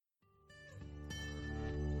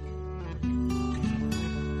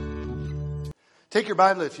Take your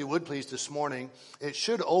Bible, if you would, please, this morning. It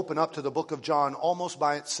should open up to the book of John almost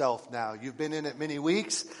by itself now. You've been in it many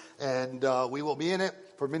weeks, and we will be in it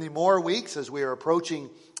for many more weeks as we are approaching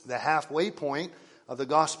the halfway point of the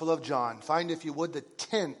Gospel of John. Find, if you would, the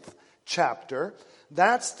 10th chapter.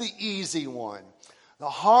 That's the easy one. The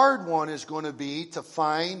hard one is going to be to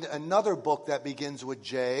find another book that begins with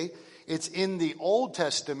J. It's in the Old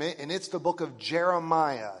Testament, and it's the book of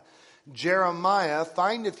Jeremiah. Jeremiah,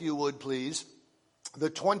 find, if you would, please, the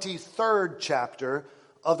 23rd chapter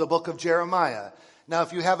of the book of Jeremiah. Now,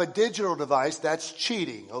 if you have a digital device, that's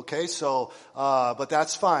cheating, okay? So, but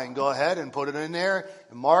that's fine. Go ahead and put it in there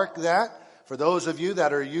and mark that. For those of you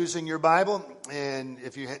that are using your Bible, and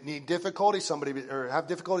if you need difficulty, somebody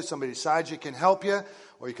beside you can help you,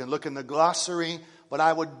 or you can look in the glossary. But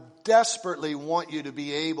I would desperately want you to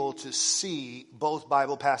be able to see both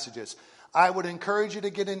Bible passages. I would encourage you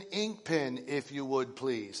to get an ink pen, if you would,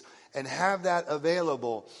 please, and have that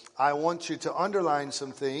available. I want you to underline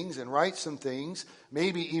some things and write some things,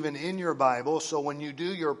 maybe even in your Bible, so when you do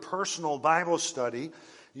your personal Bible study,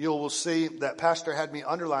 you will see that Pastor had me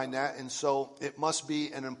underline that, and so it must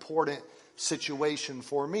be an important situation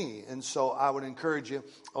for me. And so I would encourage you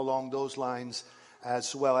along those lines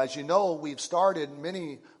as well. As you know, we've started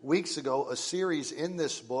many weeks ago a series in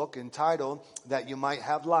this book entitled That You Might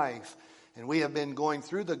Have Life. And we have been going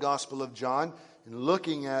through the Gospel of John and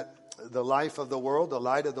looking at the life of the world, the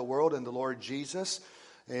light of the world, and the Lord Jesus,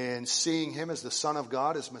 and seeing him as the Son of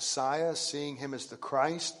God, as Messiah, seeing him as the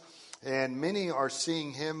Christ. And many are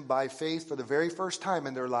seeing him by faith for the very first time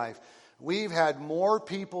in their life. We've had more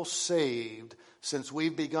people saved since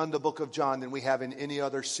we've begun the book of John than we have in any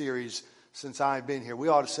other series since I've been here. We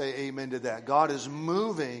ought to say amen to that. God is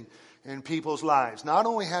moving in people's lives. Not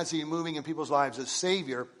only has he moving in people's lives as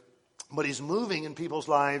Savior, but he's moving in people's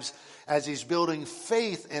lives as he's building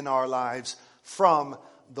faith in our lives from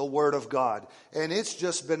the Word of God. And it's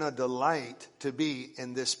just been a delight to be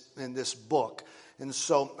in this book. And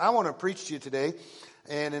so I want to preach to you today.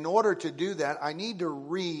 And in order to do that, I need to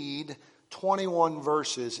read 21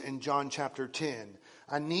 verses in John chapter 10.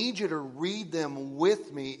 I need you to read them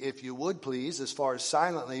with me, if you would, please, as far as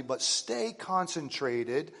silently, but stay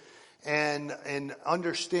concentrated and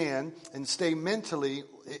understand and stay mentally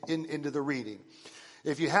into the reading.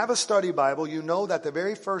 If you have a study Bible, you know that the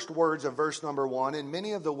very first words of verse number 1 and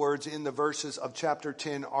many of the words in the verses of chapter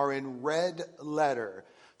 10 are in red letter.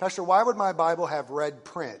 Pastor, why would my Bible have red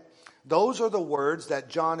print? Those are the words that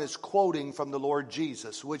John is quoting from the Lord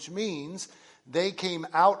Jesus, which means they came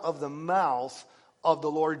out of the mouth of the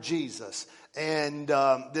Lord Jesus. And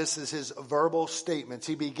this is his verbal statements.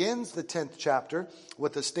 He begins the 10th chapter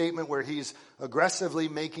with a statement where he's aggressively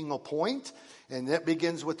making a point. And that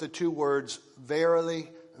begins with the two words, verily,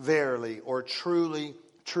 verily, or truly,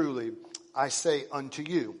 truly, I say unto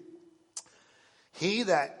you. He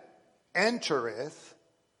that entereth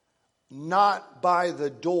not by the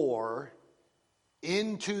door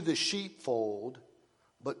into the sheepfold,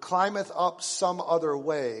 but climbeth up some other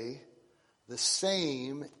way, the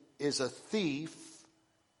same is a thief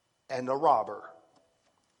and a robber.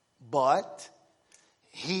 But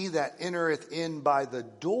he that entereth in by the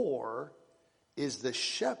door is the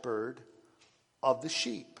shepherd of the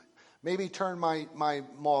sheep. Maybe turn my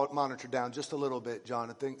monitor down just a little bit,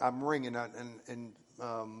 Jonathan. I'm ringing and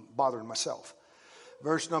bothering myself.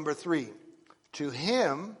 Verse number 3. To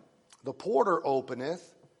him the porter openeth,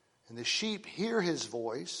 and the sheep hear his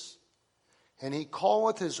voice, and he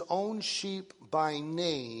calleth his own sheep by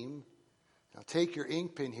name. Now take your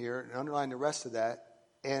ink pen here and underline the rest of that.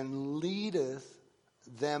 And leadeth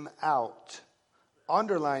them out.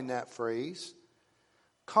 Underline that phrase.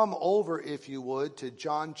 Come over, if you would, to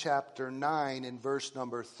John chapter 9 and verse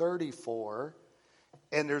number 34.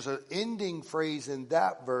 And there's an ending phrase in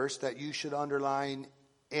that verse that you should underline.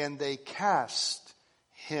 And they cast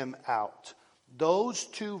him out. Those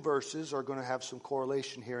two verses are going to have some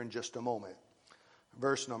correlation here in just a moment.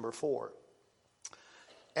 Verse number 4.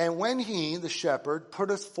 And when he, the shepherd,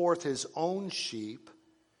 putteth forth his own sheep,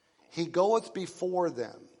 he goeth before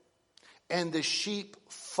them, and the sheep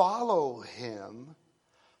follow him,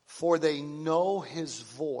 for they know his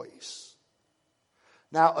voice.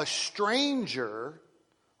 Now a stranger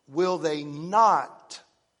will they not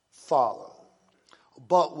follow,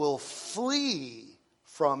 but will flee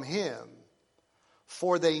from him,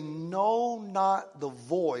 for they know not the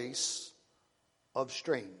voice of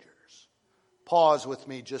strangers. Pause with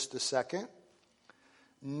me just a second.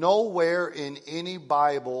 Nowhere in any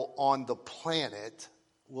Bible on the planet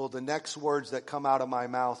will the next words that come out of my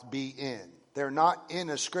mouth be in. They're not in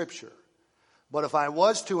a scripture. But if I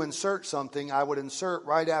was to insert something, I would insert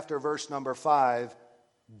right after verse number 5,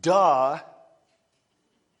 duh.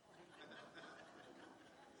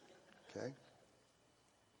 Okay.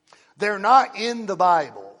 They're not in the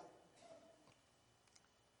Bible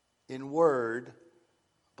in word,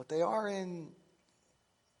 but they are in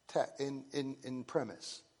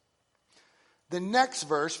premise. The next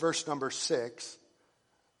verse, verse number 6,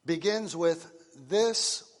 begins with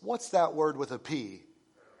this, what's that word with a P?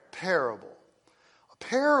 Parable. A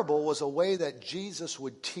parable was a way that Jesus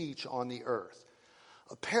would teach on the earth.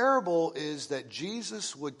 A parable is that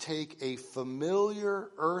Jesus would take a familiar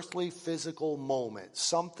earthly physical moment,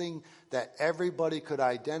 something that everybody could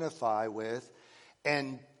identify with,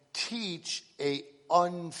 and teach a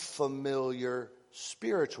unfamiliar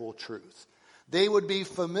spiritual truth. They would be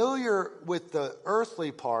familiar with the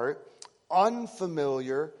earthly part,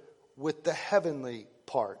 unfamiliar with the heavenly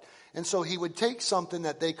part. And so he would take something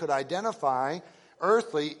that they could identify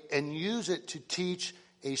earthly and use it to teach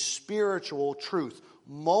a spiritual truth.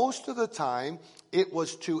 Most of the time, it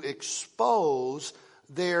was to expose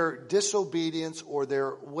their disobedience or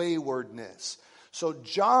their waywardness. So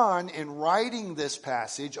John, in writing this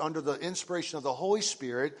passage under the inspiration of the Holy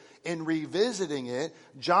Spirit, in revisiting it,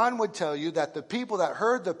 John would tell you that the people that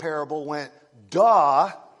heard the parable went,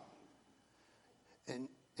 duh.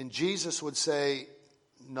 And Jesus would say,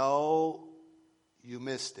 no, you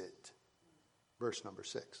missed it. Verse number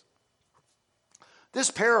 6. This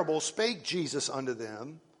parable spake Jesus unto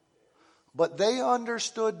them, but they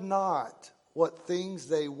understood not what things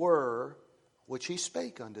they were which he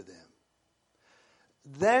spake unto them.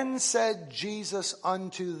 Then said Jesus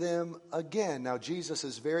unto them again. Now Jesus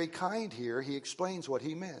is very kind here. He explains what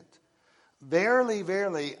he meant. Verily,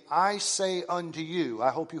 verily, I say unto you, I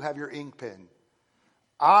hope you have your ink pen,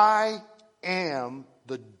 I am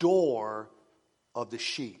the door of the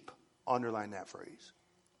sheep. Underline that phrase.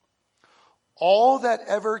 All that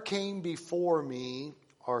ever came before me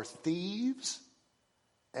are thieves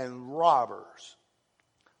and robbers,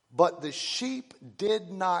 but the sheep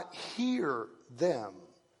did not hear them.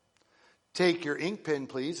 Take your ink pen,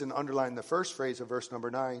 please, and underline the first phrase of verse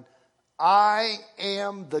number 9. I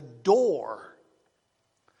am the door.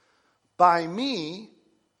 By me,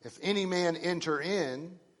 if any man enter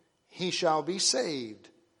in, he shall be saved,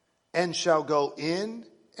 and shall go in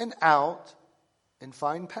and out and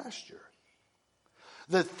find pasture.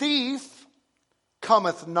 The thief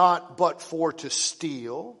cometh not but for to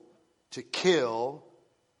steal, to kill,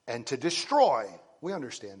 and to destroy. We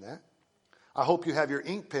understand that. I hope you have your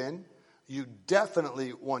ink pen. You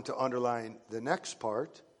definitely want to underline the next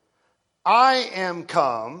part. I am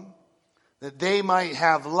come that they might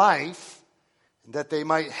have life, and that they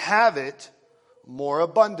might have it more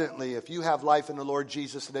abundantly. If you have life in the Lord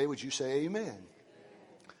Jesus today, would you say amen?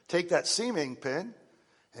 Take that same ink pen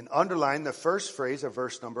and underline the first phrase of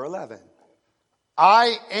verse number 11.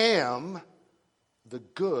 I am the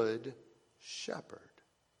good shepherd.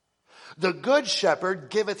 The good shepherd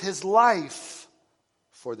giveth his life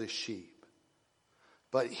for the sheep.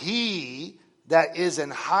 But he that is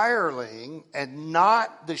an hireling and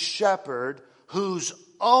not the shepherd, whose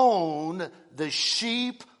own the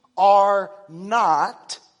sheep are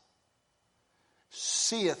not,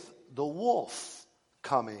 seeth the wolf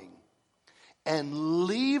coming, and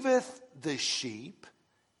leaveth the sheep,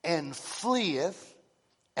 and fleeth,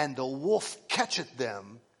 and the wolf catcheth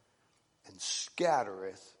them, and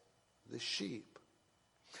scattereth the sheep.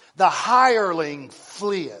 The hireling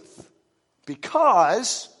fleeth,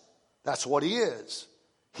 because that's what he is.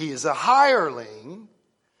 He is a hireling,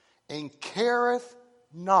 and careth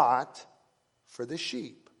not for the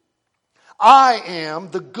sheep. I am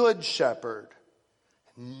the good shepherd,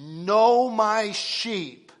 know my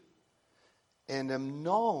sheep, and am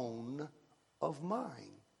known of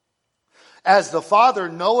mine. As the Father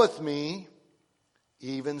knoweth me,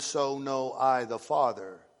 even so know I the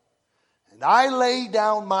Father. And I lay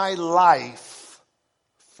down my life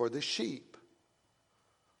for the sheep.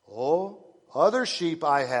 Oh, other sheep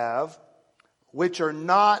I have, which are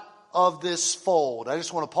not of this fold. I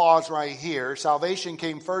just want to pause right here. Salvation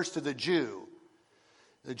came first to the Jew.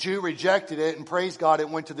 The Jew rejected it, and praise God, it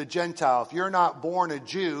went to the Gentile. If you're not born a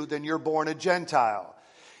Jew, then you're born a Gentile.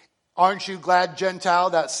 Aren't you glad,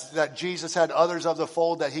 Gentile, that Jesus had others of the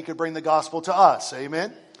fold that he could bring the gospel to us?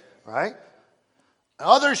 Amen? Right?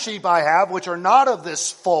 Other sheep I have, which are not of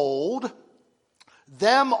this fold,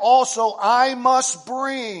 them also I must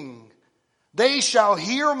bring. They shall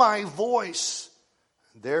hear my voice.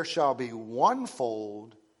 There shall be one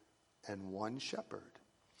fold and one shepherd.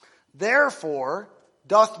 Therefore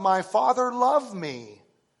doth my Father love me,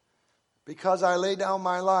 because I lay down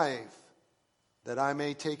my life, that I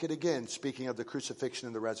may take it again. Speaking of the crucifixion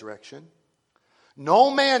and the resurrection.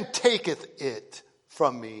 No man taketh it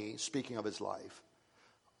from me, speaking of his life,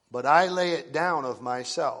 but I lay it down of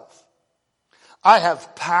myself. I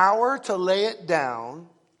have power to lay it down,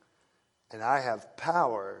 and I have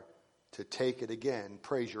power to take it again.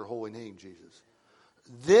 Praise your holy name, Jesus.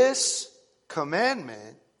 This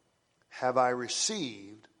commandment have I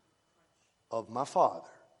received of my Father.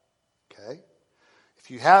 Okay?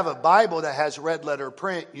 If you have a Bible that has red letter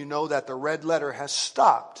print, you know that the red letter has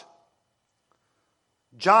stopped.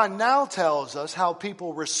 John now tells us how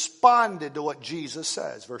people responded to what Jesus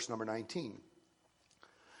says. Verse number 19.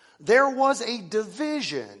 There was a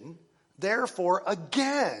division, therefore,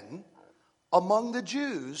 again among the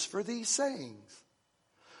Jews for these sayings.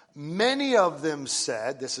 Many of them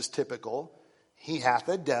said, this is typical, he hath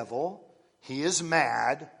a devil, he is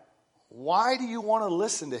mad. Why do you want to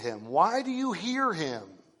listen to him? Why do you hear him?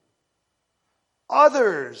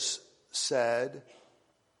 Others said,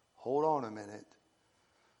 hold on a minute.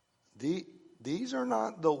 These are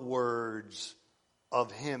not the words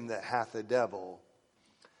of him that hath a devil.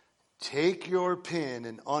 Take your pen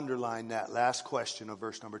and underline that last question of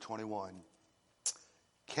verse number 21.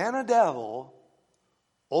 Can a devil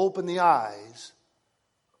open the eyes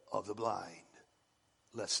of the blind?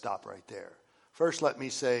 Let's stop right there. First, let me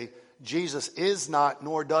say, Jesus is not,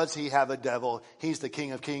 nor does he have a devil. He's the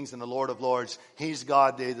King of Kings and the Lord of Lords. He's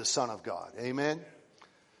God, the Son of God. Amen?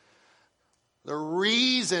 The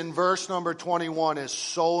reason verse number 21 is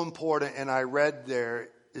so important, and I read there,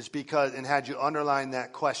 is because, and had you underline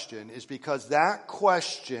that question, is because that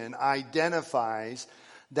question identifies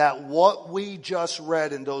that what we just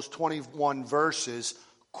read in those 21 verses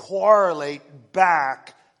correlate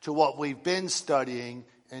back to what we've been studying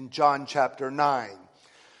in John chapter 9.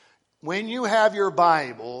 When you have your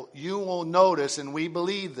Bible, you will notice, and we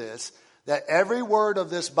believe this, that every word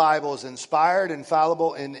of this Bible is inspired,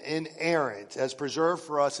 infallible, and inerrant, as preserved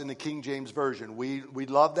for us in the King James Version. We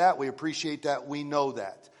love that. We appreciate that. We know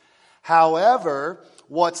that. However,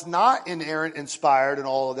 what's not inerrant, inspired, and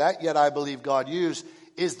all of that, yet I believe God used,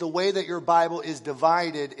 is the way that your Bible is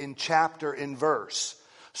divided in chapter and verse.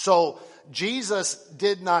 So Jesus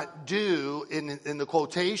did not do in the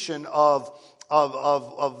quotation of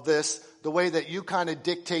this the way that you kind of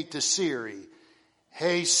dictate to Siri.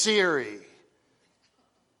 Hey Siri,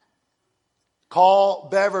 call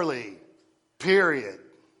Beverly, period.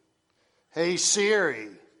 Hey Siri,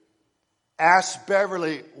 ask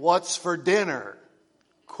Beverly what's for dinner,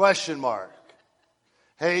 question mark.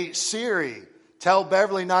 Hey Siri, tell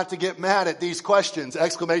Beverly not to get mad at these questions,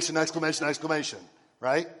 exclamation, exclamation, exclamation,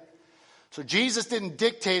 right? So Jesus didn't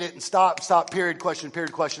dictate it and stop, period, question,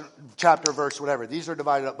 chapter, verse, whatever. These are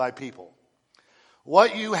divided up by people.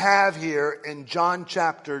 What you have here in John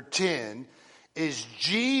chapter 10 is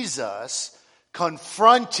Jesus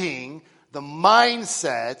confronting the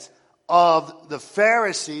mindset of the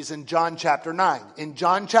Pharisees in John chapter 9. In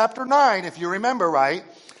John chapter 9, if you remember right,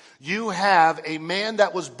 you have a man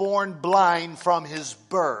that was born blind from his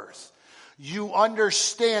birth. You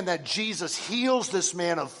understand that Jesus heals this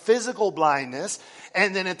man of physical blindness,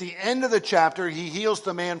 and then at the end of the chapter, he heals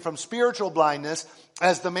the man from spiritual blindness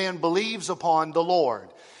as the man believes upon the Lord.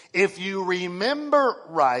 If you remember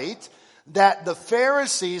right, that the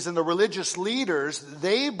Pharisees and the religious leaders,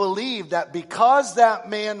 they believed that because that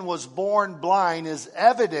man was born blind is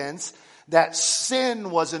evidence that sin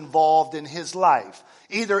was involved in his life.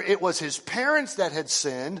 Either it was his parents that had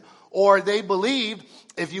sinned, or they believed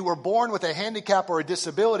if you were born with a handicap or a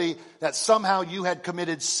disability that somehow you had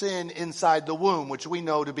committed sin inside the womb, which we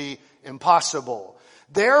know to be impossible.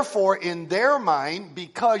 Therefore, in their mind,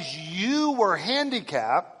 because you were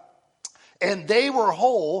handicapped and they were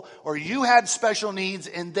whole, or you had special needs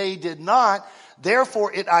and they did not,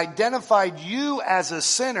 therefore it identified you as a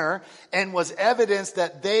sinner and was evidence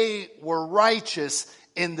that they were righteous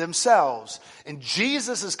in themselves. And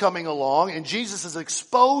Jesus is coming along, and Jesus is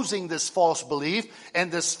exposing this false belief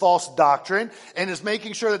and this false doctrine, and is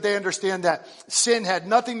making sure that they understand that sin had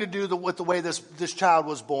nothing to do with the way this child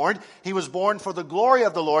was born. He was born for the glory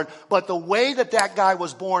of the Lord, but the way that guy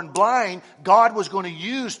was born blind, God was going to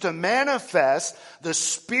use to manifest the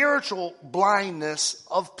spiritual blindness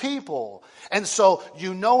of people. And so,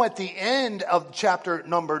 at the end of chapter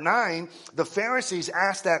number 9, the Pharisees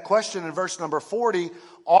asked that question in verse number 40,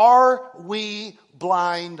 are we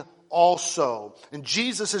blind also? And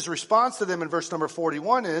Jesus' response to them in verse number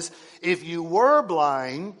 41 is, if you were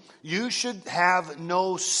blind, you should have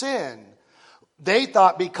no sin. They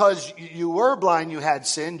thought because you were blind, you had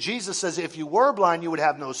sin. Jesus says if you were blind, you would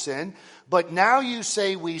have no sin. But now you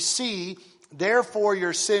say we see, therefore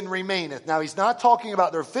your sin remaineth. Now, he's not talking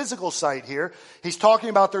about their physical sight here. He's talking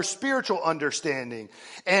about their spiritual understanding.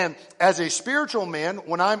 And as a spiritual man,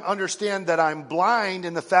 when I understand that I'm blind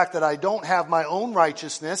in the fact that I don't have my own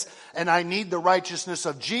righteousness and I need the righteousness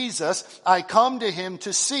of Jesus, I come to him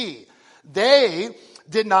to see. They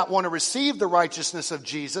did not want to receive the righteousness of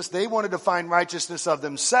Jesus. They wanted to find righteousness of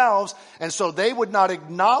themselves, and so they would not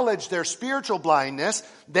acknowledge their spiritual blindness.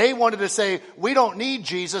 They wanted to say, we don't need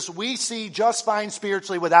Jesus. We see just fine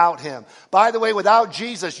spiritually without him. By the way, without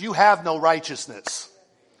Jesus, you have no righteousness.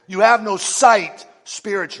 You have no sight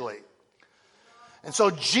spiritually. And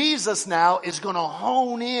so Jesus now is going to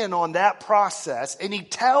hone in on that process, and he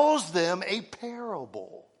tells them a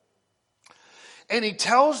parable. And he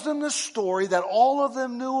tells them the story that all of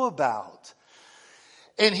them knew about.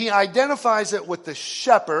 And he identifies it with the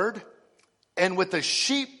shepherd and with the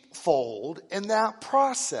sheepfold in that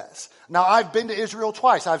process. Now, I've been to Israel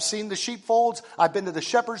twice. I've seen the sheepfolds. I've been to the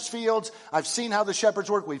shepherd's fields. I've seen how the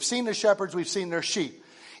shepherds work. We've seen the shepherds. We've seen their sheep.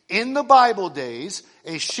 In the Bible days,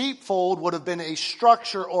 a sheepfold would have been a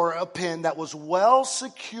structure or a pen that was well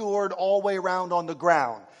secured all the way around on the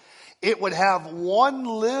ground. It would have one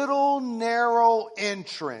little narrow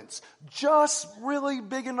entrance, just really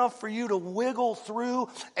big enough for you to wiggle through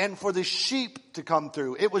and for the sheep to come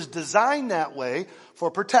through. It was designed that way for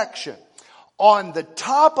protection. On the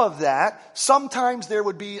top of that, sometimes there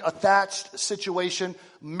would be a thatched situation.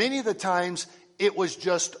 Many of the times it was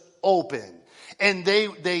just open. And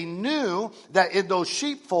they knew that in those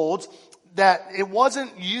sheepfolds that it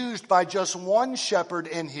wasn't used by just one shepherd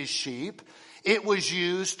and his sheep. It was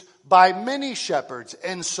used by many shepherds.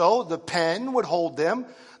 And so the pen would hold them.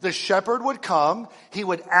 The shepherd would come. He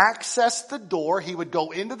would access the door. He would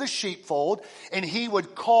go into the sheepfold and he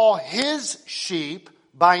would call his sheep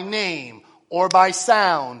by name or by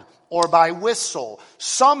sound or by whistle.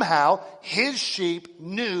 Somehow his sheep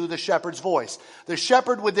knew the shepherd's voice. The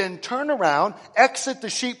shepherd would then turn around, exit the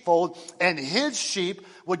sheepfold, and his sheep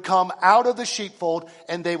would come out of the sheepfold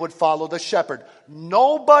and they would follow the shepherd.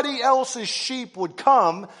 Nobody else's sheep would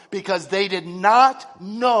come because they did not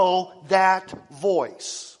know that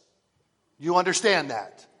voice. You understand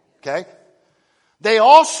that? Okay? They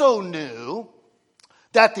also knew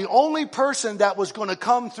that the only person that was going to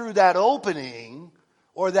come through that opening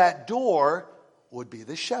or that door would be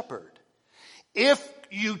the shepherd. If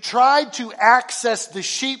you tried to access the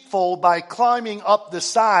sheepfold by climbing up the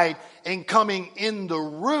side and coming in the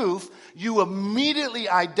roof, you immediately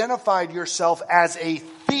identified yourself as a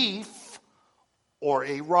thief or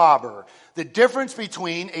a robber. The difference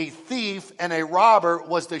between a thief and a robber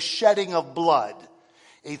was the shedding of blood.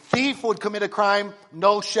 A thief would commit a crime,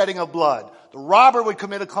 no shedding of blood. The robber would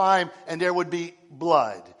commit a crime and there would be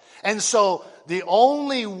blood. And so the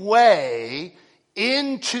only way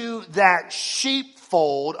into that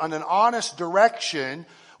sheepfold on an honest direction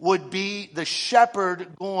would be the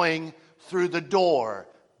shepherd going through the door.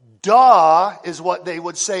 Duh is what they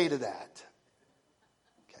would say to that.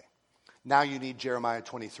 Okay. Now you need Jeremiah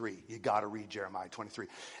 23. You got to read Jeremiah 23.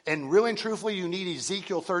 And really and truthfully, you need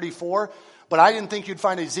Ezekiel 34. But I didn't think you'd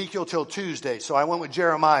find Ezekiel till Tuesday, so I went with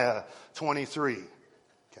Jeremiah 23.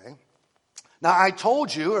 Okay. Now I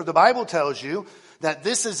told you, or the Bible tells you, that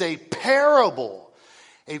this is a parable.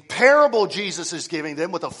 A parable Jesus is giving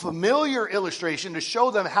them with a familiar illustration to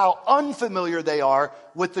show them how unfamiliar they are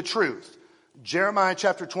with the truth. Jeremiah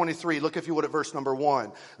chapter 23, look if you would at verse number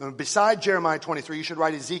 1. Beside Jeremiah 23, you should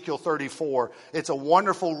write Ezekiel 34. It's a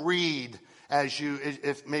wonderful read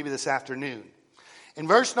if maybe this afternoon. In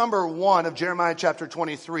verse number 1 of Jeremiah chapter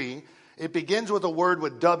 23, it begins with a word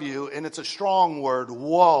with W, and it's a strong word,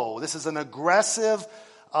 woe. This is an aggressive,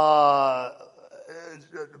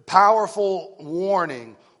 powerful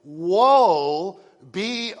warning. Woe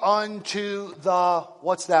be unto the,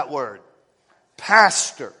 what's that word?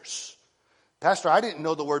 Pastors. Pastor, I didn't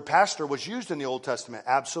know the word pastor was used in the Old Testament.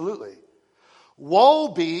 Absolutely. Woe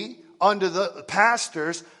be unto the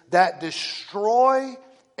pastors that destroy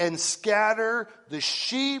and scatter the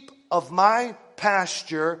sheep of my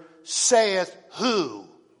pasture, saith who?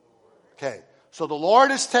 Okay, so the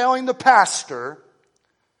Lord is telling the pastor,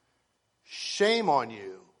 shame on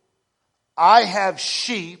you. I have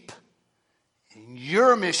sheep, and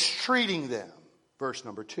you're mistreating them. Verse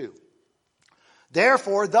number 2.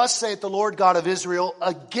 Therefore, thus saith the Lord God of Israel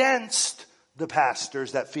against the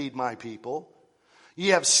pastors that feed my people. Ye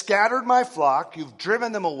have scattered my flock, you've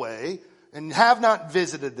driven them away, and have not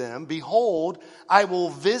visited them. Behold, I will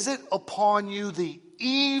visit upon you the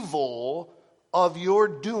evil of your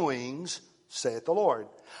doings, saith the Lord.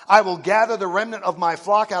 I will gather the remnant of my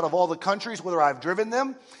flock out of all the countries whither I have driven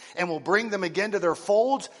them, and will bring them again to their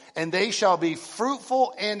folds, and they shall be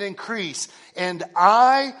fruitful and increase. And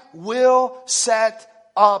I will set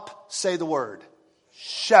up, say the word,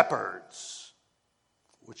 shepherds,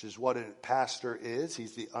 which is what a pastor is.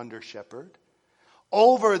 He's the under shepherd.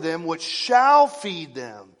 Over them, which shall feed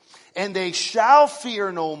them, and they shall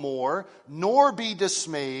fear no more, nor be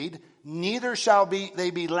dismayed, neither shall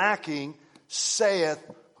they be lacking, saith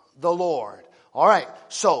the Lord. All right,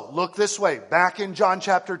 so look this way. Back in John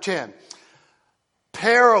chapter 10.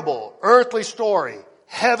 Parable, earthly story,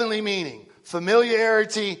 heavenly meaning,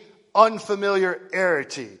 familiarity,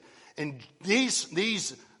 unfamiliarity. And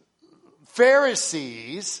these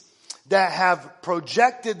Pharisees that have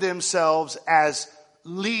projected themselves as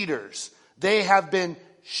leaders, they have been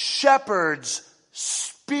shepherds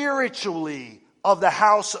spiritually of the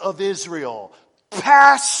house of Israel,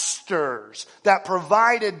 pastors that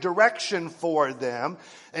provided direction for them.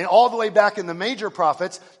 And all the way back in the major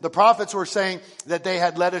prophets, the prophets were saying that they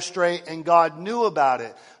had led astray and God knew about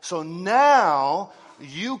it. So now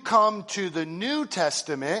you come to the New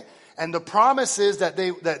Testament, and the promise is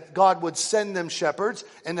that God would send them shepherds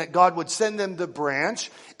and that God would send them the branch.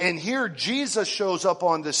 And here Jesus shows up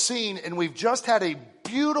on the scene, and we've just had a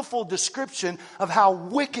beautiful description of how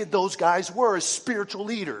wicked those guys were as spiritual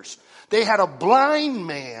leaders. They had a blind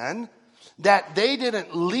man that they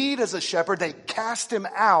didn't lead as a shepherd. They cast him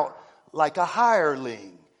out like a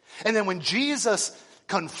hireling. And then when Jesus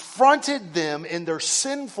confronted them in their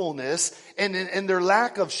sinfulness and in their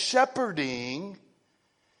lack of shepherding,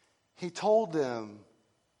 he told them,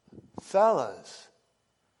 fellas,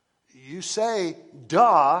 you say,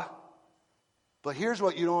 duh, but here's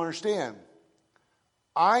what you don't understand.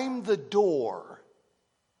 I'm the door.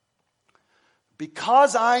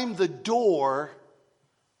 Because I'm the door,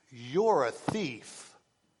 you're a thief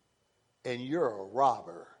and you're a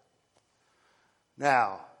robber.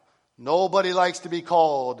 Now, nobody likes to be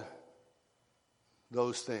called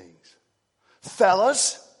those things.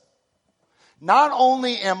 Fellas, not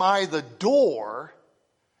only am I the door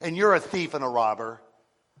and you're a thief and a robber,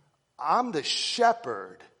 I'm the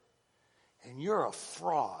shepherd and you're a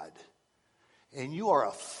fraud and you are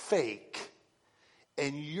a fake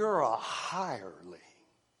and you're a hireling.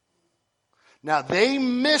 Now they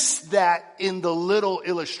missed that in the little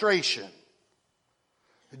illustration.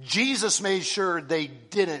 Jesus made sure they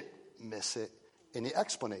didn't miss it in the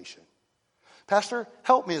explanation. Pastor,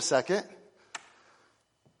 help me a second.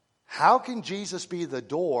 How can Jesus be the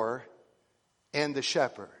door and the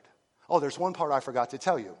shepherd? Oh, there's one part I forgot to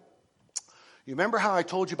tell you. You remember how I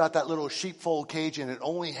told you about that little sheepfold cage and it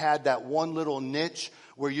only had that one little niche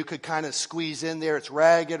where you could kind of squeeze in there? It's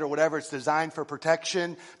ragged or whatever. It's designed for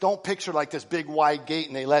protection. Don't picture like this big wide gate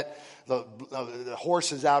and they let the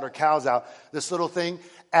horses out or cows out. This little thing.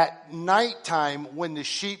 At nighttime, when the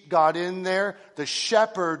sheep got in there, the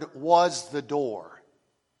shepherd was the door.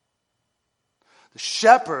 The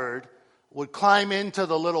shepherd would climb into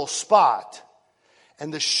the little spot,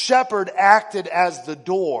 and the shepherd acted as the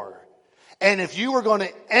door. And if you were going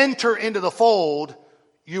to enter into the fold,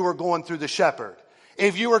 you were going through the shepherd.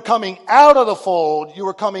 If you were coming out of the fold, you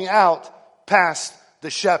were coming out past the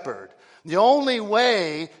shepherd. The only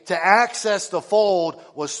way to access the fold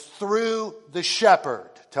was through the shepherd.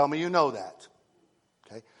 Tell me you know that.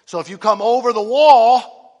 Okay? So if you come over the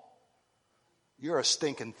wall, you're a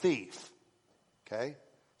stinking thief. Okay?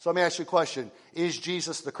 So let me ask you a question. Is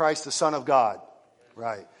Jesus the Christ, the Son of God?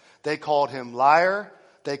 Right. They called him liar.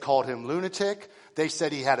 They called him lunatic. They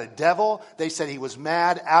said he had a devil. They said he was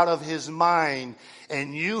mad out of his mind.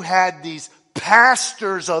 And you had these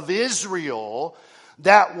pastors of Israel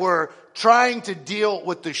that were trying to deal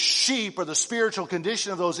with the sheep or the spiritual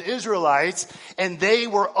condition of those Israelites, and they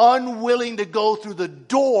were unwilling to go through the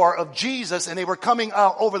door of Jesus, and they were coming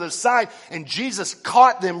out over the side, and Jesus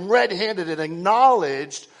caught them red-handed and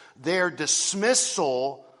acknowledged their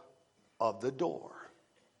dismissal of the door.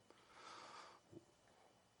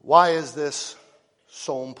 Why is this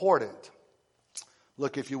so important?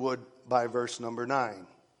 Look, if you would, by verse number 9.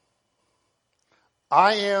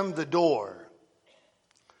 I am the door.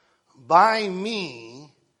 By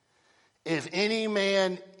me, if any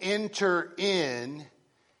man enter in,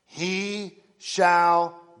 he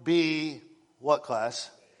shall be, what class?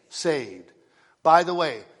 Saved. By the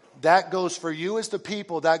way, that goes for you as the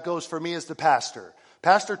people, that goes for me as the pastor.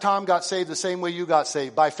 Pastor Tom got saved the same way you got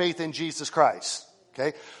saved, by faith in Jesus Christ.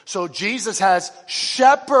 Okay? So Jesus has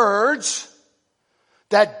shepherds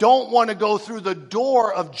that don't want to go through the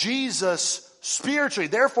door of Jesus spiritually.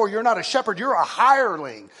 Therefore, you're not a shepherd. You're a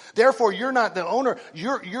hireling. Therefore, you're not the owner.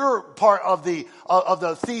 You're part of the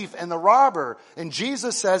thief and the robber. And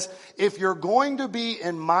Jesus says, if you're going to be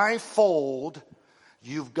in my fold,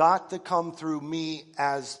 you've got to come through me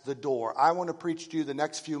as the door. I want to preach to you the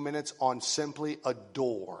next few minutes on simply a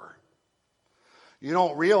door. You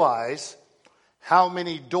don't realize how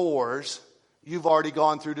many doors you've already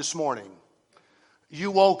gone through this morning. You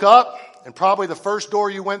woke up, and probably the first door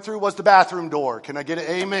you went through was the bathroom door. Can I get an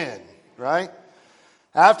amen? Right?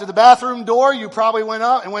 After the bathroom door, you probably went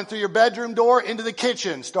up and went through your bedroom door into the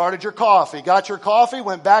kitchen, started your coffee, got your coffee,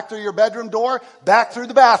 went back through your bedroom door, back through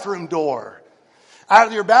the bathroom door. Out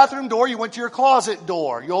of your bathroom door, you went to your closet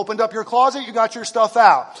door. You opened up your closet, you got your stuff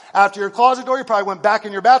out. After your closet door, you probably went back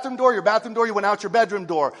in your bathroom door, you went out your bedroom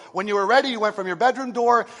door. When you were ready, you went from your bedroom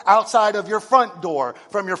door outside of your front door.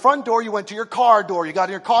 From your front door, you went to your car door. You got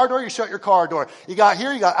in your car door, you shut your car door. You got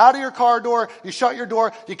here, you got out of your car door, you shut your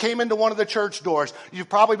door, you came into one of the church doors. You've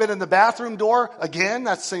probably been in the bathroom door again.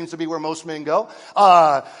 That seems to be where most men go.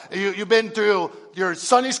 You've been through your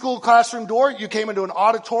Sunday school classroom door. You came into an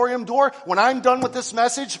auditorium door. When I'm done with this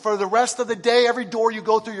message, for the rest of the day, every door you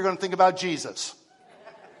go through, you're going to think about Jesus.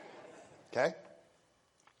 Okay?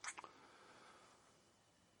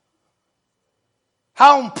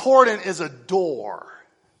 How important is a door?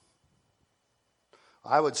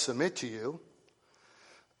 I would submit to you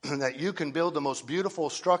that you can build the most beautiful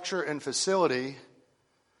structure and facility,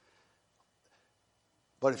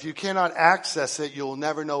 but if you cannot access it, you'll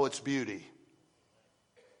never know its beauty.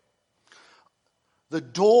 The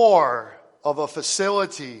door of a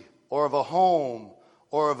facility or of a home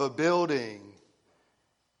or of a building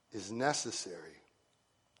is necessary.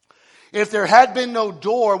 If there had been no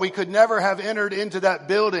door, we could never have entered into that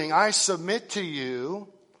building. I submit to you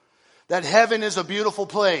that heaven is a beautiful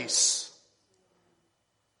place,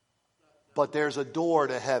 but there's a door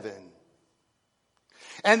to heaven.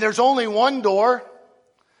 And there's only one door.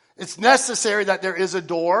 It's necessary that there is a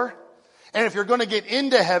door. And if you're going to get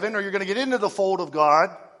into heaven or you're going to get into the fold of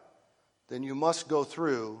God, then you must go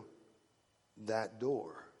through that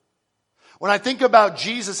door. When I think about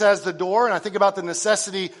Jesus as the door and I think about the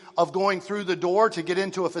necessity of going through the door to get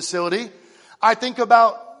into a facility, I think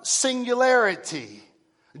about singularity.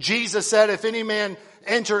 Jesus said, if any man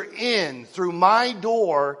enter in through my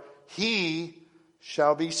door, he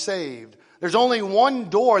shall be saved. There's only one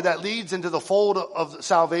door that leads into the fold of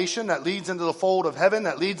salvation, that leads into the fold of heaven,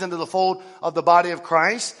 that leads into the fold of the body of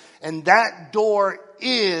Christ. And that door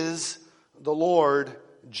is the Lord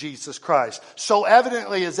Jesus Christ. So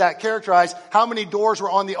evidently is that characterized. How many doors were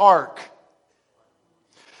on the ark?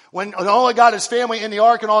 When Noah got his family in the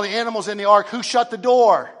ark and all the animals in the ark, who shut the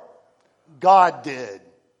door? God did.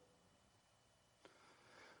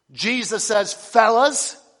 Jesus says,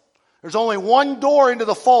 fellas, there's only one door into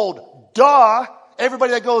the fold. Duh.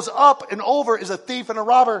 Everybody that goes up and over is a thief and a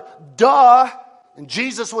robber. Duh. And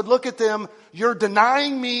Jesus would look at them. You're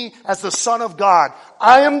denying me as the Son of God.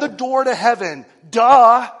 I am the door to heaven.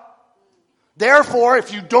 Duh. Therefore,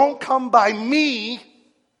 if you don't come by me,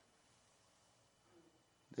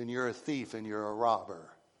 then you're a thief and you're a robber.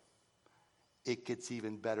 It gets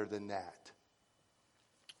even better than that.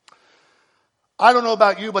 I don't know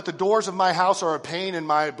about you, but the doors of my house are a pain in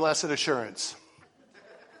my blessed assurance.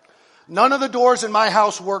 None of the doors in my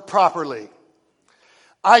house work properly.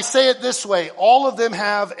 I say it this way, all of them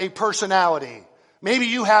have a personality. Maybe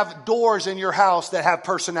you have doors in your house that have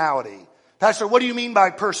personality. Pastor, what do you mean by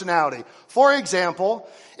personality? For example,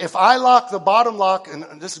 if I lock the bottom lock,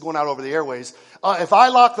 and this is going out over the airways, if I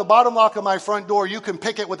lock the bottom lock of my front door, you can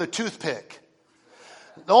pick it with a toothpick.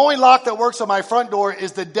 The only lock that works on my front door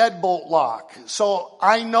is the deadbolt lock. So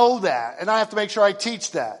I know that, and I have to make sure I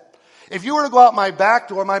teach that. If you were to go out my back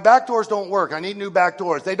doors don't work. I need new back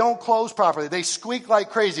doors. They don't close properly. They squeak like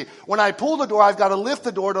crazy. When I pull the door, I've got to lift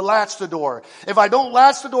the door to latch the door. If I don't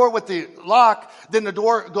latch the door with the lock, then the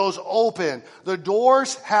door goes open. The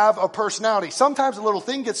doors have a personality. Sometimes a little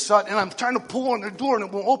thing gets shut and I'm trying to pull on the door and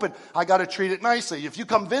it won't open. I got to treat it nicely. If you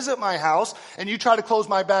come visit my house and you try to close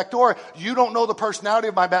my back door, you don't know the personality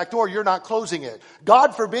of my back door. You're not closing it.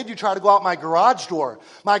 God forbid you try to go out my garage door.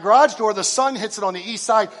 My garage door, the sun hits it on the east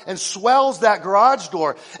side and swells that garage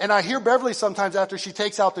door. And I hear Beverly sometimes after she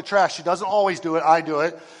takes out the trash. She doesn't always do it. I do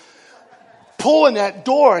it. Pulling that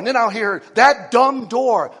door. And then I'll hear her, that dumb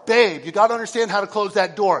door. Babe, you got to understand how to close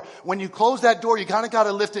that door. When you close that door, you kind of got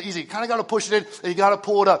to lift it easy. You kind of got to push it in and you got to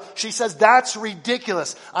pull it up. She says, that's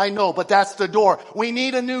ridiculous. I know, but that's the door. We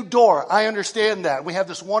need a new door. I understand that. We have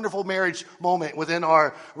this wonderful marriage moment within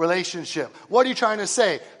our relationship. What are you trying to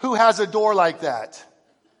say? Who has a door like that?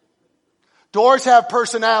 Doors have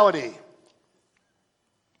personality.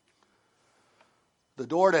 The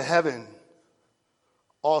door to heaven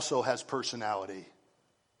also has personality.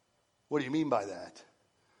 What do you mean by that?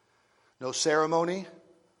 No ceremony,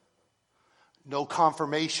 no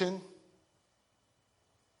confirmation,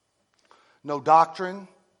 no doctrine,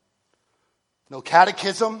 no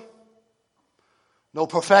catechism, no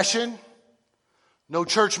profession, no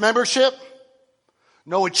church membership,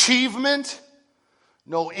 no achievement,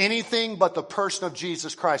 no anything but the person of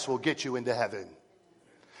Jesus Christ will get you into heaven.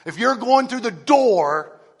 If you're going through the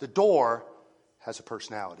door has a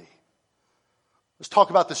personality. Let's talk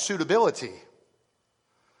about the suitability.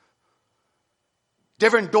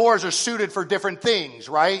 Different doors are suited for different things,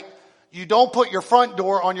 right? You don't put your front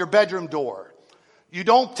door on your bedroom door. You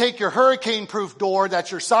don't take your hurricane-proof door,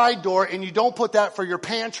 that's your side door, and you don't put that for your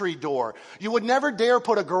pantry door. You would never dare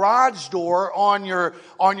put a garage door on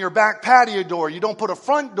your back patio door. You don't put a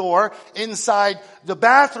front door inside the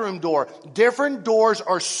bathroom door. Different doors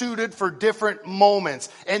are suited for different moments,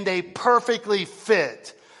 and they perfectly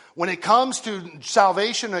fit. When it comes to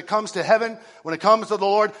salvation, when it comes to heaven, when it comes to the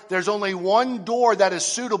Lord, there's only one door that is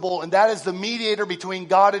suitable, and that is the mediator between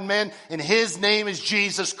God and men, and His name is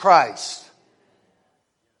Jesus Christ.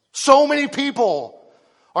 So many people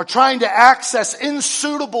are trying to access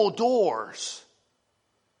unsuitable doors.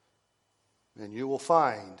 And you will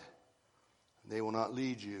find they will not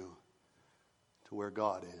lead you to where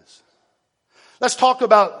God is. Let's talk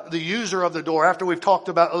about the user of the door after we've talked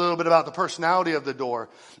about a little bit about the personality of the door.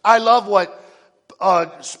 I love what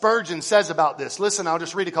Spurgeon says about this. Listen, I'll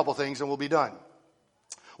just read a couple things and we'll be done.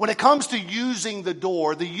 When it comes to using the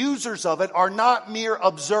door, the users of it are not mere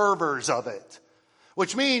observers of it.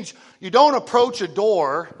 Which means you don't approach a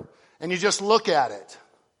door and you just look at it.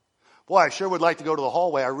 Boy, I sure would like to go to the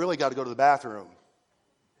hallway. I really got to go to the bathroom.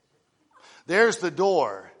 There's the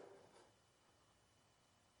door.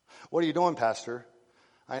 What are you doing, Pastor?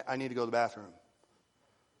 I need to go to the bathroom.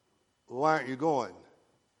 Why aren't you going?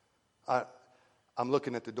 I'm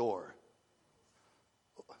looking at the door.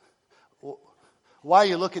 Why are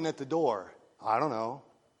you looking at the door? I don't know.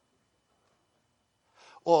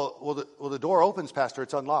 Well, the door opens, Pastor.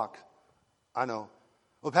 It's unlocked. I know.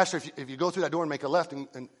 Well, Pastor, if you go through that door and make a left,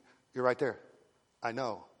 and you're right there. I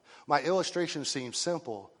know. My illustration seems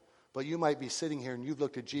simple, but you might be sitting here and you've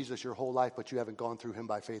looked at Jesus your whole life, but you haven't gone through Him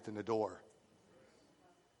by faith in the door.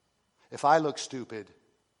 If I look stupid,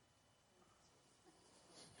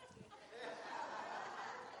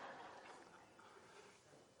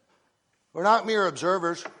 we're not mere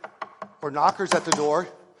observers or knockers at the door.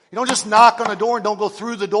 You don't just knock on a door and don't go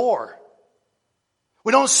through the door.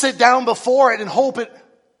 We don't sit down before it and hope it.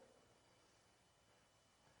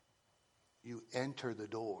 You enter the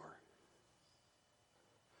door.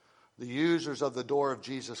 The users of the door of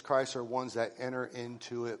Jesus Christ are ones that enter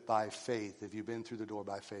into it by faith. If you've been through the door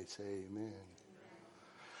by faith, say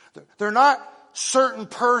amen. They're not certain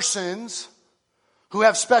persons who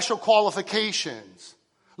have special qualifications.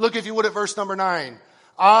 Look, if you would, at verse number 9.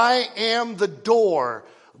 I am the door.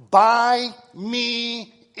 By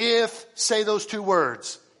me, if, say those two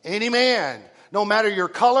words, any man, no matter your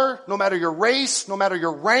color, no matter your race, no matter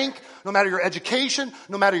your rank, no matter your education,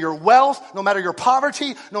 no matter your wealth, no matter your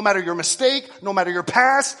poverty, no matter your mistake, no matter your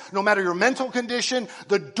past, no matter your mental condition,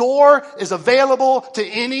 the door is available to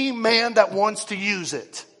any man that wants to use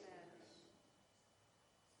it.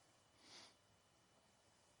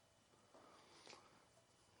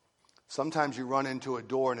 Sometimes you run into a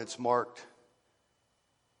door and it's marked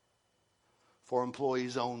for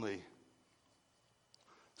employees only.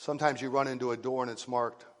 Sometimes you run into a door and it's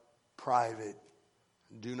marked private,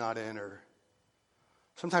 do not enter.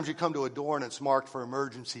 Sometimes you come to a door and it's marked for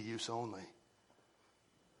emergency use only.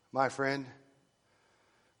 My friend,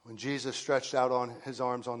 when Jesus stretched out on His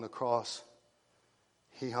arms on the cross,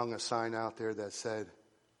 He hung a sign out there that said,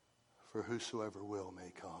 for whosoever will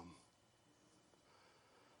may come.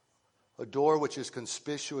 A door which is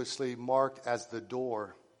conspicuously marked as the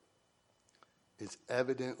door is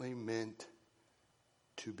evidently meant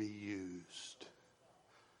to be used.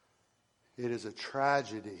 It is a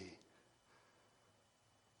tragedy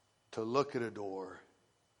to look at a door,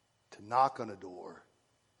 to knock on a door,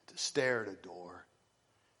 to stare at a door,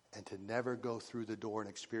 and to never go through the door and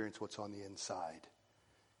experience what's on the inside.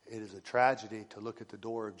 It is a tragedy to look at the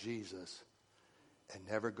door of Jesus and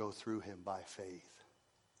never go through Him by faith.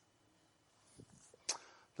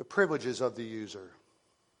 The privileges of the user.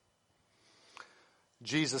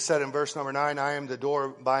 Jesus said in verse number 9, I am the door.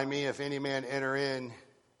 By me, if any man enter in,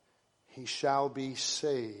 he shall be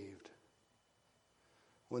saved.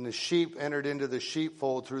 When the sheep entered into the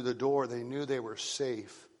sheepfold through the door, they knew they were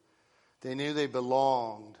safe. They knew they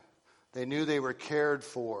belonged. They knew they were cared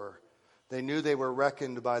for. They knew they were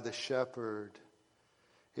reckoned by the shepherd.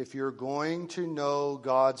 If you're going to know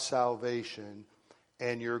God's salvation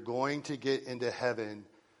and you're going to get into heaven,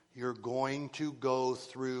 you're going to go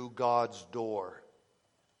through God's door.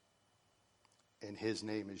 And his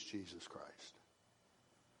name is Jesus Christ.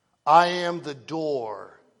 I am the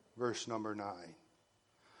door, verse number 9.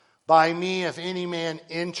 By me, if any man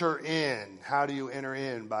enter in, how do you enter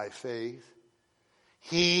in? By faith.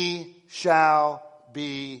 He shall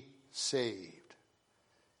be saved,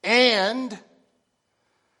 and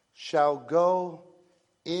shall go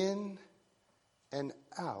in and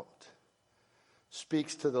out.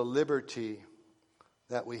 Speaks to the liberty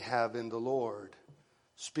that we have in the Lord.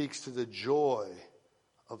 Speaks to the joy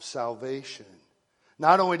of salvation.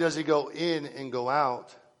 Not only does he go in and go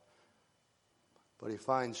out, but he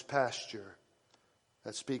finds pasture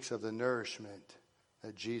that speaks of the nourishment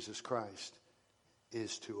that Jesus Christ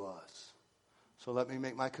is to us. So let me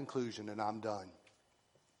make my conclusion and I'm done.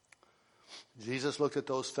 Jesus looked at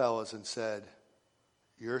those fellas and said,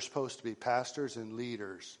 you're supposed to be pastors and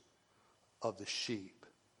leaders of the sheep.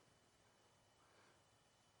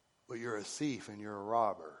 But you're a thief and you're a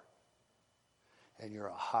robber. And you're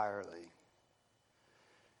a hireling.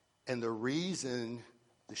 And the reason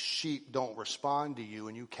the sheep don't respond to you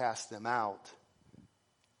and you cast them out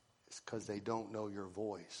is because they don't know your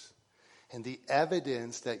voice. And the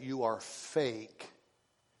evidence that you are fake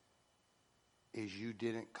is you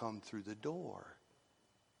didn't come through the door.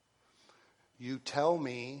 You tell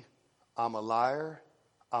me I'm a liar,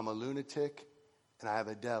 I'm a lunatic, and I have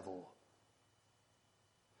a devil.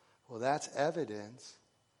 Well, that's evidence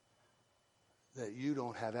that you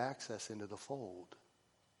don't have access into the fold.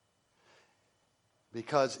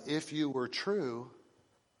 Because if you were true,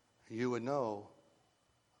 you would know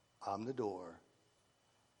I'm the door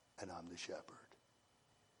and I'm the shepherd.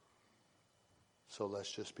 So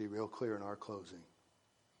let's just be real clear in our closing.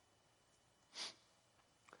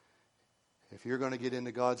 If you're going to get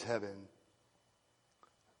into God's heaven,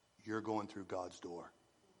 you're going through God's door.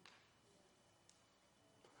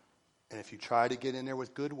 And if you try to get in there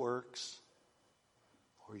with good works,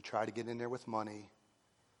 or you try to get in there with money,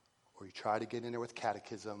 or you try to get in there with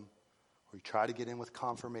catechism, or you try to get in with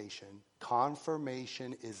confirmation,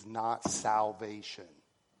 confirmation is not salvation.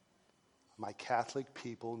 My Catholic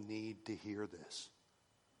people need to hear this.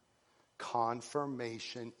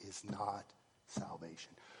 Confirmation is not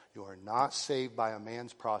salvation. You are not saved by a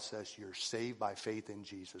man's process. You're saved by faith in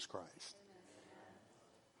Jesus Christ.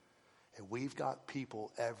 And we've got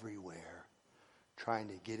people everywhere trying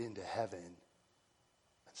to get into heaven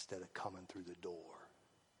instead of coming through the door.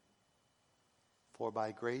 For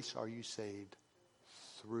by grace are you saved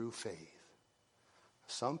through faith.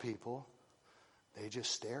 Some people, they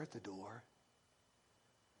just stare at the door.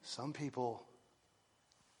 Some people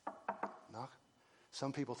knock.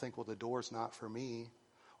 Some people think, well, the door's not for me.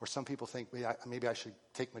 Or some people think, maybe I should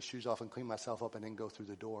take my shoes off and clean myself up and then go through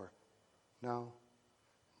the door. No.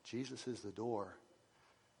 Jesus is the door.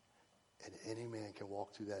 And any man can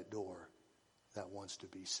walk through that door that wants to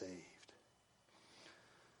be saved.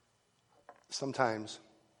 Sometimes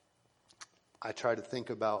I try to think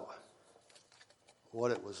about what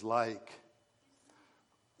it was like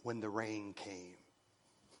when the rain came.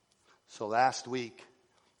 So last week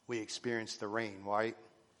we experienced the rain, right?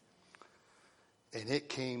 And it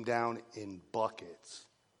came down in buckets.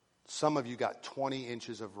 Some of you got 20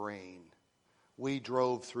 inches of rain. We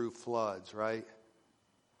drove through floods, right?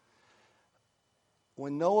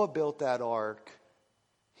 When Noah built that ark,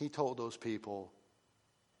 he told those people,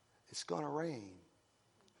 it's going to rain.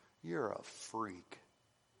 You're a freak.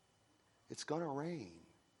 It's going to rain.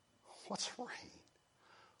 What's rain?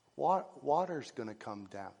 Water's going to come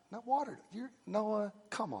down. Not water. Noah,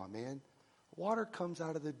 come on, man. Water comes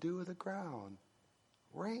out of the dew of the ground.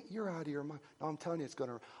 Rain, you're out of your mind. No, I'm telling you, it's going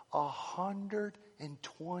to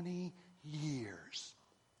 120 years.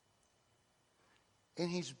 And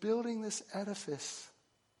he's building this edifice.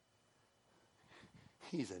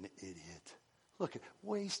 He's an idiot. Look,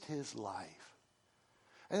 waste his life.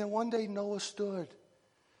 And then one day Noah stood.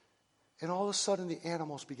 And all of a sudden the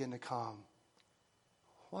animals begin to come.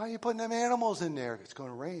 Why are you putting them animals in there? It's going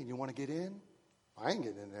to rain. You want to get in? I ain't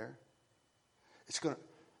getting in there. It's going to...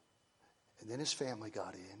 And then his family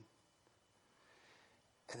got in.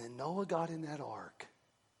 And then Noah got in that ark.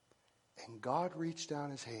 And God reached down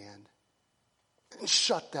his hand and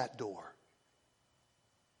shut that door.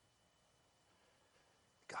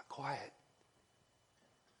 It got quiet.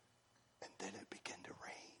 And then it began to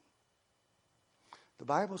rain. The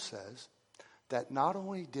Bible says that not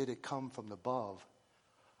only did it come from above,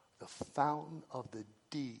 the fountain of the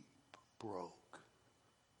deep broke.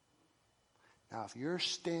 Now, if you're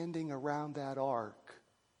standing around that ark,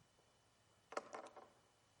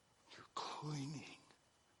 you're clinging.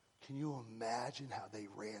 Can you imagine how they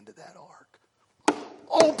ran to that ark?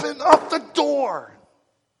 Open up the door!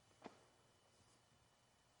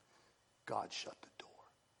 God shut the door.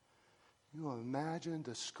 You imagine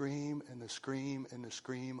the scream and the scream and the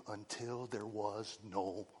scream until there was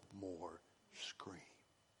no more scream.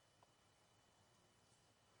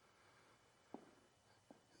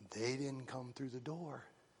 They didn't come through the door.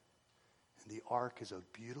 And the ark is a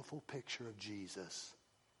beautiful picture of Jesus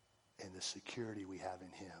and the security we have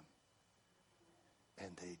in him.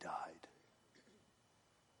 And they died.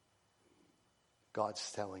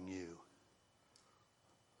 God's telling you,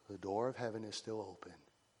 the door of heaven is still open.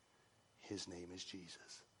 His name is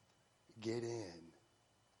Jesus. Get in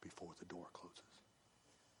before the door closes.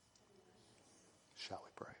 Shall we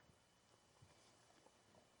pray?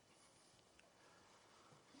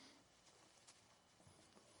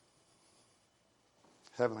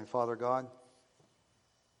 Heavenly Father God,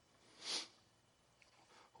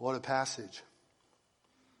 what a passage.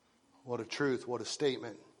 What a truth. What a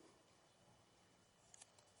statement.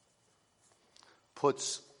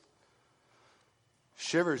 Puts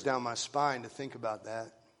shivers down my spine to think about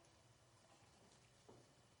that.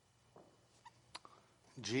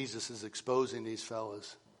 Jesus is exposing these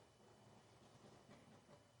fellas.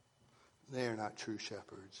 They are not true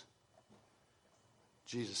shepherds.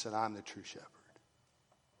 Jesus said, I'm the true shepherd.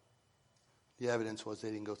 The evidence was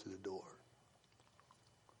they didn't go through the door.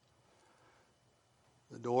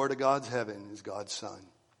 The door to God's heaven is God's Son.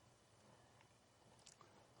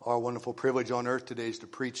 Our wonderful privilege on earth today is to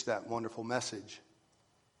preach that wonderful message.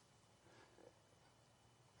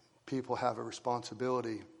 People have a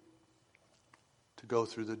responsibility to go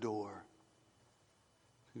through the door.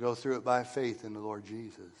 To go through it by faith in the Lord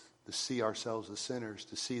Jesus. To see ourselves as sinners.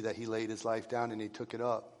 To see that he laid his life down and he took it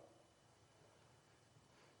up.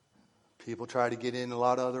 People try to get in a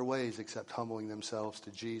lot of other ways except humbling themselves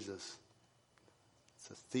to Jesus.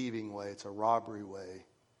 It's a thieving way. It's a robbery way.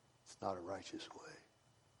 It's not a righteous way.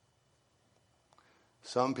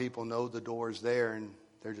 Some people know the door's there and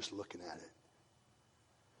they're just looking at it.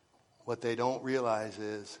 What they don't realize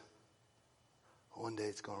is one day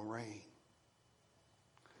it's going to rain.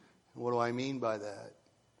 And what do I mean by that?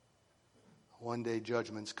 One day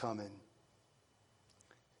judgment's coming.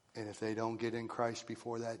 And if they don't get in Christ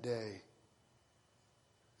before that day,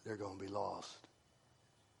 they're going to be lost.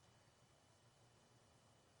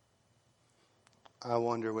 I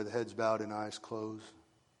wonder, with heads bowed and eyes closed,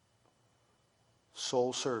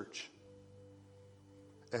 soul search.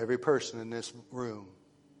 Every person in this room,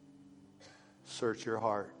 search your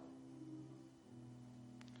heart.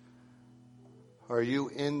 Are you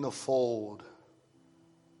in the fold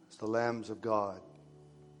as the lambs of God?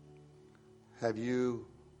 Have you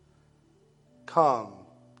come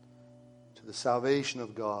to the salvation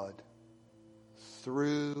of God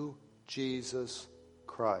through Jesus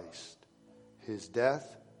Christ, his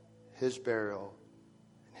death, his burial,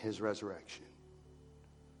 and his resurrection?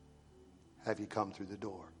 Have you come through the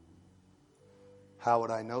door? How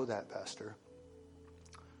would I know that, Pastor?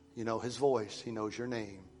 You know his voice. He knows your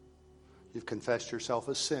name. You've confessed yourself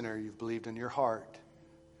a sinner. You've believed in your heart.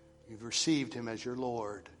 You've received him as your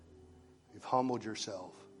Lord. You've humbled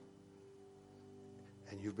yourself.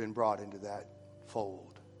 And you've been brought into that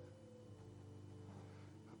fold.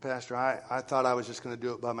 Pastor, I thought I was just going to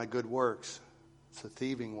do it by my good works. It's a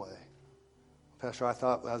thieving way. Pastor, I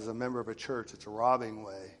thought as a member of a church, it's a robbing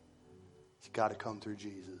way. You've got to come through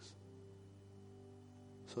Jesus.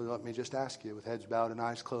 So let me just ask you, with heads bowed and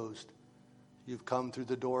eyes closed, you've come through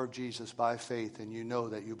the door of Jesus by faith, and you know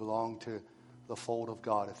that you belong to the fold of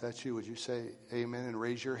God. If that's you, would you say amen and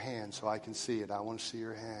raise your hand so I can see it? I want to see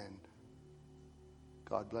your hand.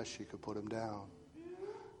 God bless you. You could put them down.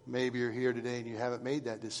 Maybe you're here today and you haven't made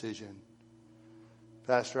that decision.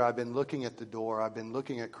 Pastor, I've been looking at the door. I've been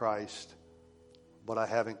looking at Christ, but I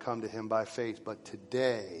haven't come to him by faith. But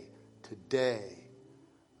today,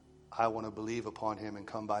 I want to believe upon him and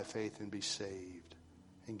come by faith and be saved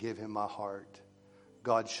and give him my heart.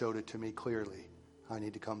 God showed it to me clearly. I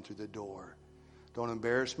need to come through the door. Don't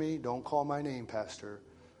embarrass me. Don't call my name, Pastor.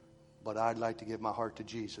 But I'd like to give my heart to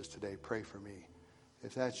Jesus today. Pray for me.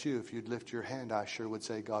 If that's you, if you'd lift your hand, I sure would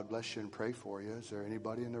say God bless you and pray for you. Is there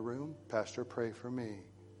anybody in the room? Pastor, pray for me.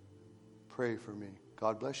 Pray for me.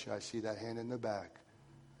 God bless you. I see that hand in the back.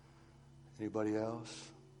 Anybody else?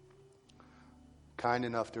 Kind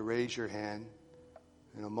enough to raise your hand.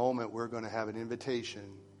 In a moment, we're going to have an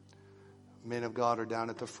invitation. Men of God are down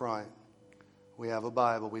at the front. We have a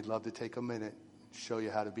Bible. We'd love to take a minute show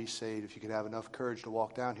you how to be saved. If you can have enough courage to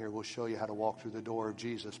walk down here, we'll show you how to walk through the door of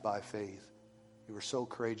Jesus by faith. You were so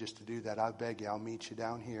courageous to do that. I beg you, I'll meet you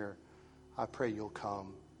down here. I pray you'll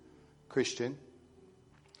come. Christian,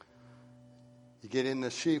 you get in the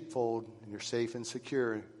sheepfold and you're safe and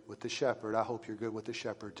secure with the shepherd. I hope you're good with the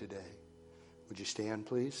shepherd today. Would you stand,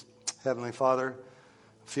 please? Heavenly Father,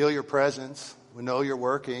 feel your presence. We know you're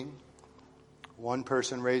working. One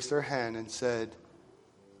person raised their hand and said,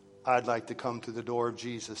 I'd like to come to the door of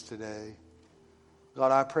Jesus today.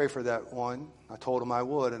 God, I pray for that one. I told him I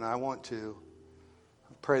would, and I want to.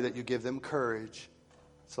 I pray that you give them courage.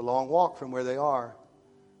 It's a long walk from where they are.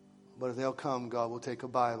 But if they'll come, God will take a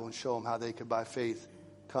Bible and show them how they could, by faith,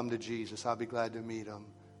 come to Jesus. I'll be glad to meet them.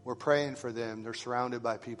 We're praying for them. They're surrounded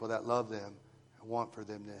by people that love them and want for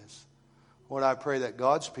them this. Lord, I pray that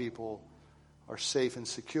God's people are safe and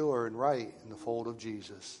secure and right in the fold of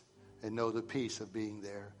Jesus and know the peace of being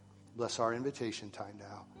there. Bless our invitation time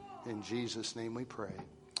now. In Jesus' name we pray.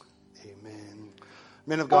 Amen.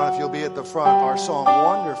 Men of God, if you'll be at the front, our song,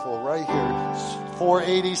 Wonderful, right here.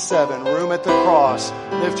 487, Room at the Cross.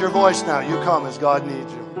 Lift your voice now. You come as God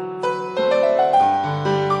needs you.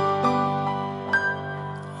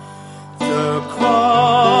 The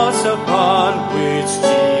cross upon which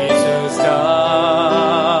Jesus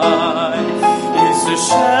died is the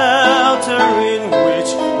shelter in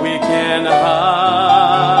which we can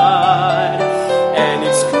hide, and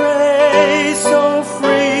its grace so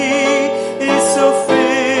free is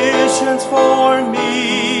sufficient for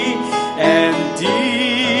me, and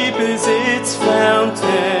deep is its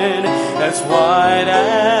fountain, as wide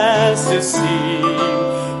as the sea.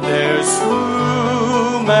 There's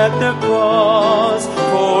room at the cross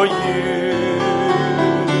for you.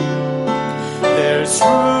 There's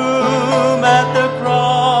room at the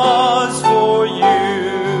cross for you.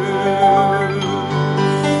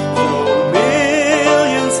 Though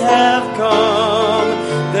millions have come,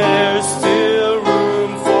 there's still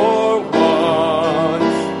room for one.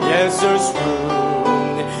 Yes, there's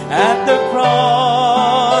room at the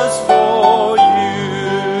cross for you.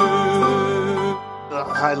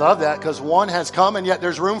 I love that because one has come and yet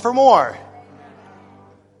there's room for more.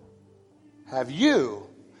 Have you?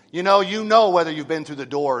 You know whether you've been through the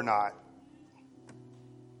door or not.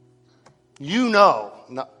 You know.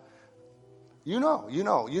 You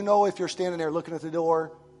know if you're standing there looking at the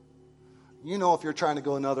door. You know if you're trying to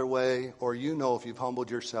go another way, or you know if you've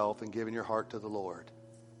humbled yourself and given your heart to the Lord.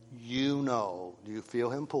 You know. Do you feel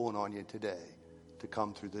him pulling on you today to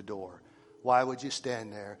come through the door? Why would you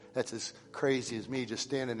stand there? That's as crazy as me just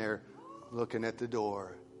standing there looking at the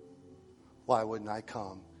door. Why wouldn't I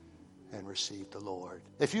come and receive the Lord?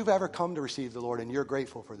 If you've ever come to receive the Lord and you're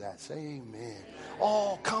grateful for that, say amen.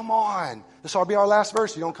 Oh, come on. This will be our last verse.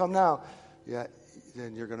 If you don't come now, yeah,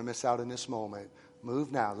 then you're going to miss out in this moment.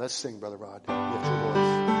 Move now. Let's sing, Brother Rod. Lift your voice.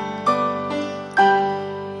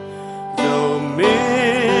 Though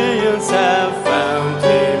millions have found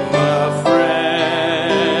him a friend,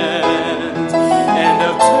 and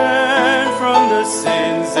have turned from the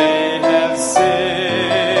sins they have sinned,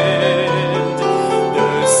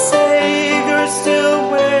 the Savior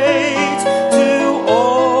still waits to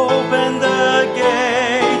open the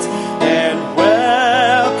gate and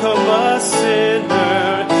welcome a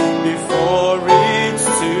sinner before it's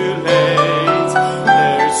too late.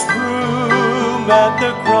 There's room at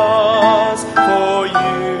the cross for you.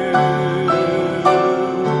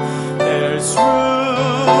 There's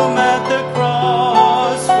room at the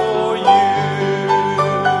cross for you.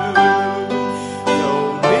 Though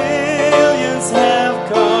millions have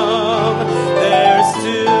come, there's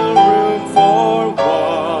still room for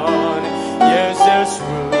one. Yes, there's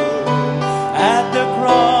room at the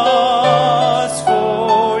cross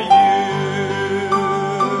for you.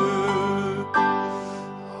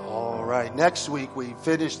 All right. Next week, we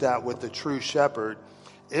finish that with the true shepherd.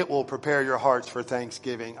 It will prepare your hearts for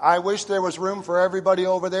Thanksgiving. I wish there was room for everybody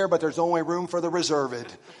over there, but there's only room for the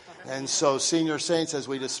reserved. And so, senior saints, as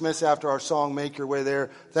we dismiss after our song, make your way there.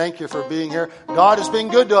 Thank you for being here. God has been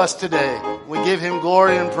good to us today. We give him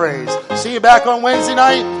glory and praise. See you back on Wednesday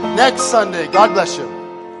night, next Sunday. God bless you.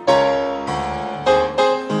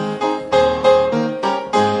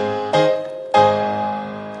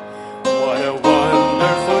 What a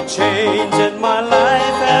wonderful change in my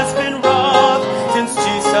life has been wrought since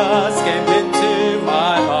Jesus came into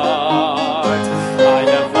my heart. I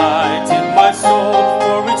have light in my soul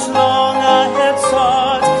for which long I have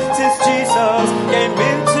sought since Jesus came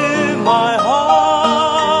into my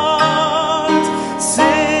heart.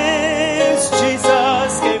 Since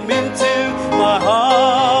Jesus came into my heart.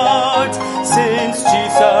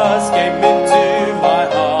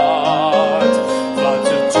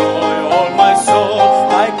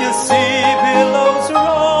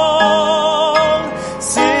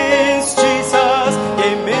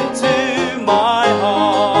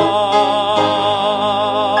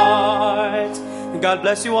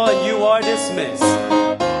 are dismissed.